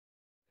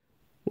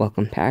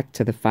Welcome back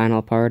to the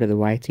final part of the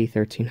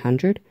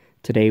YT-1300.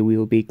 Today we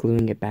will be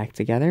gluing it back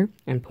together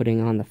and putting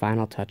on the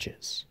final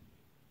touches.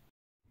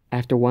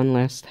 After one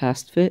last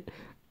test fit,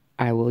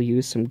 I will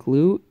use some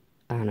glue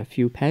on a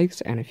few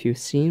pegs and a few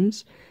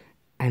seams,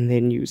 and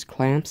then use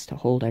clamps to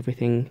hold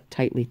everything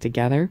tightly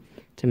together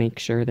to make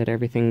sure that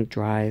everything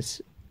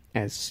dries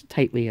as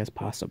tightly as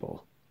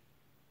possible.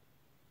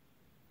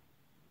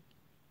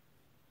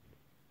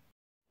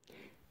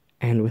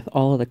 And with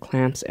all of the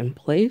clamps in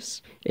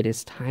place, it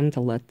is time to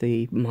let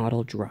the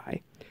model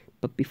dry.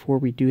 But before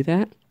we do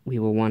that, we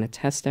will want to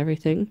test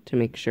everything to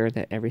make sure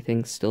that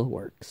everything still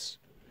works.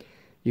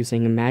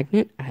 Using a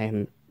magnet, I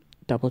am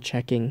double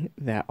checking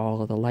that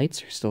all of the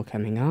lights are still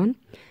coming on.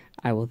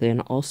 I will then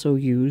also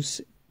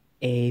use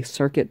a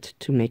circuit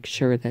to make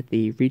sure that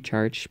the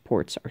recharge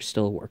ports are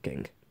still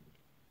working.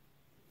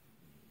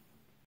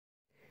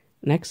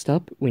 Next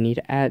up, we need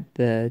to add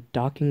the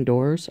docking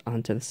doors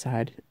onto the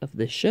side of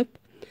the ship.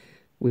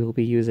 We will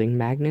be using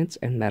magnets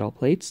and metal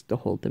plates to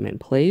hold them in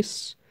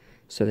place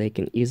so they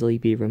can easily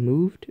be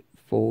removed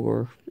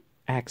for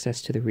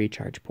access to the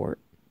recharge port.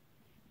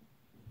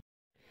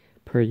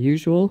 Per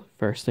usual,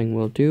 first thing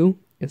we'll do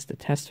is to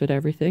test fit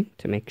everything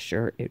to make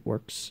sure it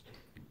works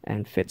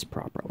and fits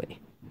properly.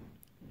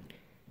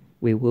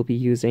 We will be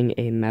using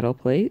a metal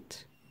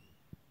plate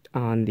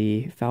on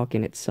the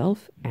Falcon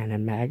itself and a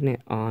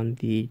magnet on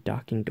the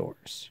docking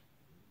doors.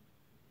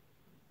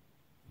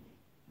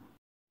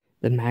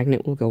 The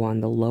magnet will go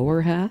on the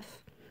lower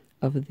half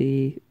of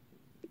the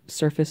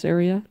surface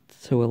area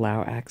to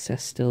allow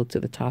access still to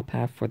the top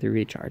half for the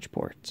recharge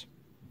port.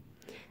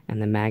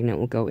 And the magnet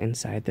will go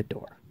inside the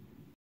door.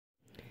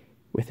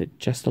 With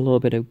just a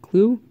little bit of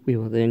glue, we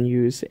will then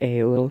use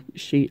a little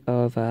sheet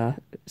of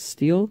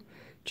steel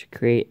to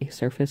create a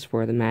surface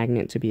for the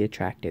magnet to be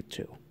attracted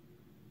to.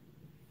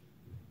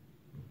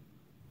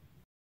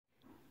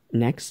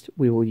 Next,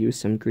 we will use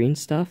some green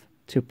stuff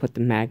to put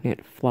the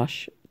magnet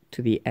flush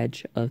to the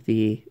edge of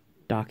the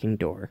docking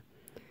door.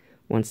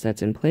 Once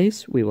that's in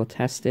place, we will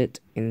test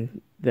it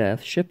in the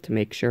ship to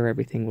make sure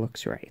everything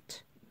looks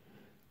right.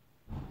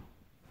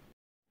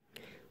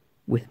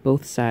 With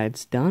both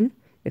sides done,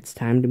 it's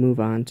time to move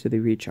on to the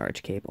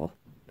recharge cable.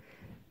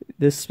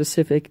 This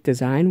specific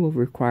design will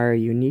require a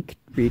unique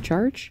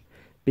recharge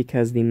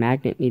because the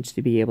magnet needs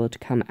to be able to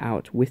come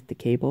out with the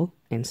cable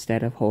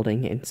instead of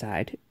holding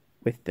inside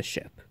with the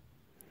ship.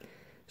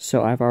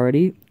 So I've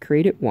already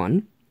created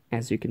one.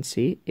 As you can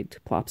see, it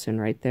plops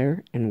in right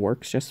there and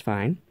works just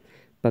fine,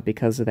 but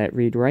because of that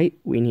read write,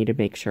 we need to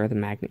make sure the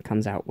magnet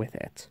comes out with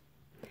it.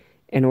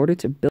 In order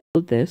to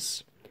build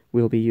this,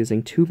 we'll be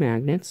using two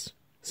magnets,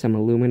 some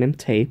aluminum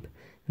tape,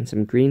 and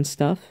some green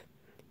stuff,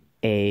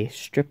 a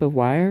strip of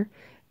wire,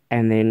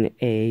 and then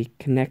a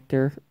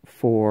connector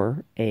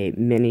for a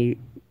mini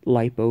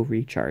LiPo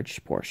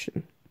recharge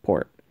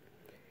port.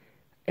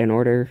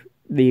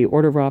 The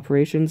order of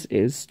operations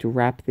is to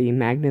wrap the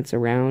magnets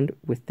around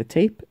with the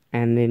tape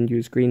and then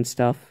use green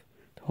stuff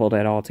to hold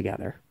it all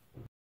together.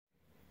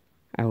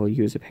 I will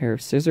use a pair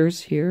of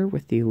scissors here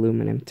with the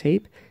aluminum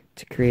tape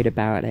to create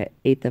about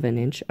 1/8 of an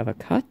inch of a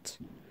cut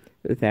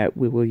that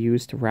we will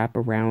use to wrap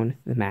around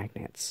the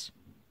magnets.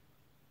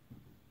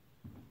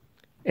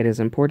 It is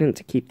important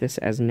to keep this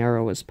as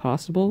narrow as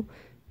possible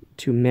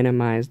to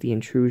minimize the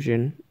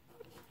intrusion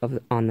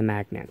on the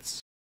magnets.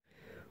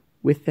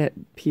 With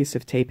that piece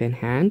of tape in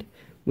hand,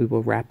 we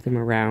will wrap them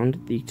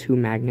around the two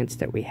magnets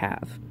that we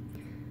have.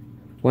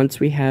 Once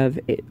we have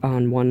it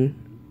on one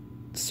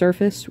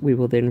surface, we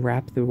will then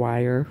wrap the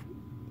wire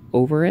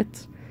over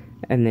it,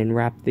 and then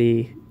wrap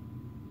the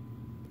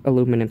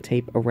aluminum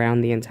tape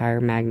around the entire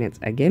magnets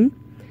again,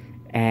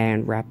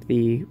 and wrap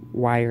the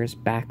wires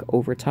back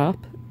over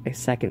top a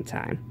second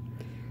time.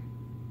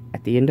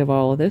 At the end of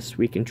all of this,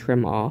 we can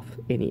trim off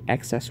any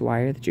excess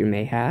wire that you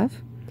may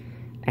have,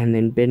 and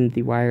then bend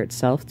the wire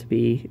itself to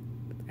be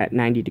at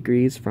 90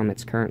 degrees from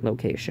its current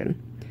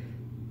location.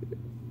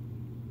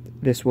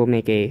 This will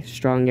make a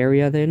strong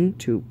area then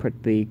to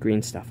put the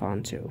green stuff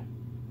onto.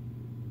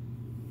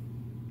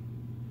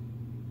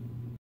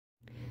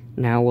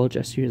 Now we'll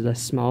just use a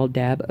small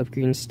dab of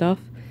green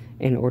stuff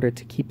in order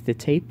to keep the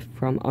tape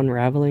from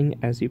unraveling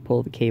as you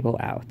pull the cable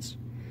out.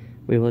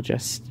 We will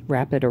just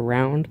wrap it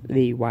around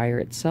the wire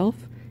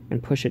itself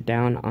and push it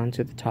down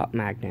onto the top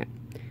magnet.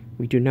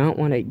 We do not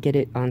want to get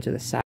it onto the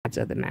sides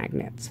of the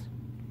magnets.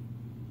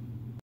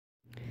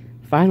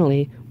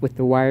 Finally, with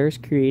the wires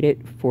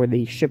created for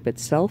the ship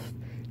itself,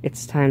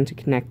 it's time to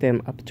connect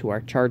them up to our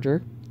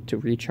charger to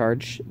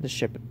recharge the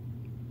ship.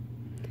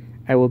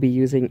 I will be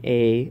using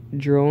a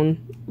drone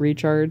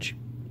recharge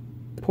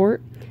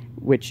port,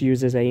 which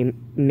uses a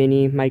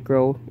mini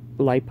micro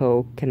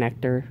LiPo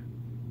connector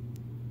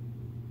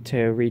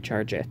to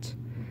recharge it.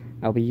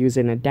 I'll be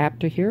using an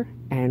adapter here,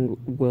 and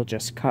we'll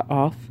just cut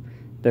off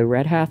the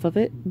red half of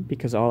it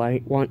because all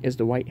I want is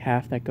the white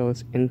half that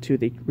goes into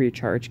the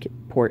recharge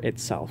port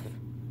itself.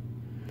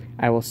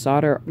 I will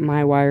solder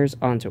my wires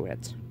onto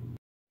it.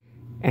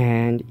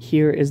 And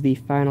here is the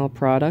final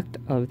product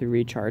of the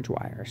recharge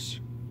wires.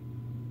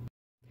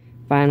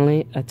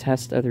 Finally, a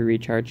test of the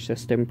recharge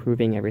system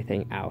proving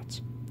everything out.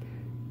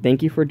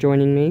 Thank you for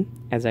joining me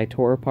as I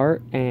tore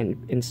apart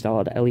and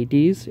installed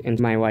LEDs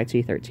into my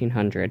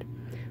YT-1300.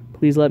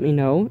 Please let me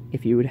know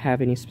if you would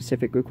have any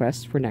specific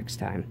requests for next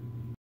time.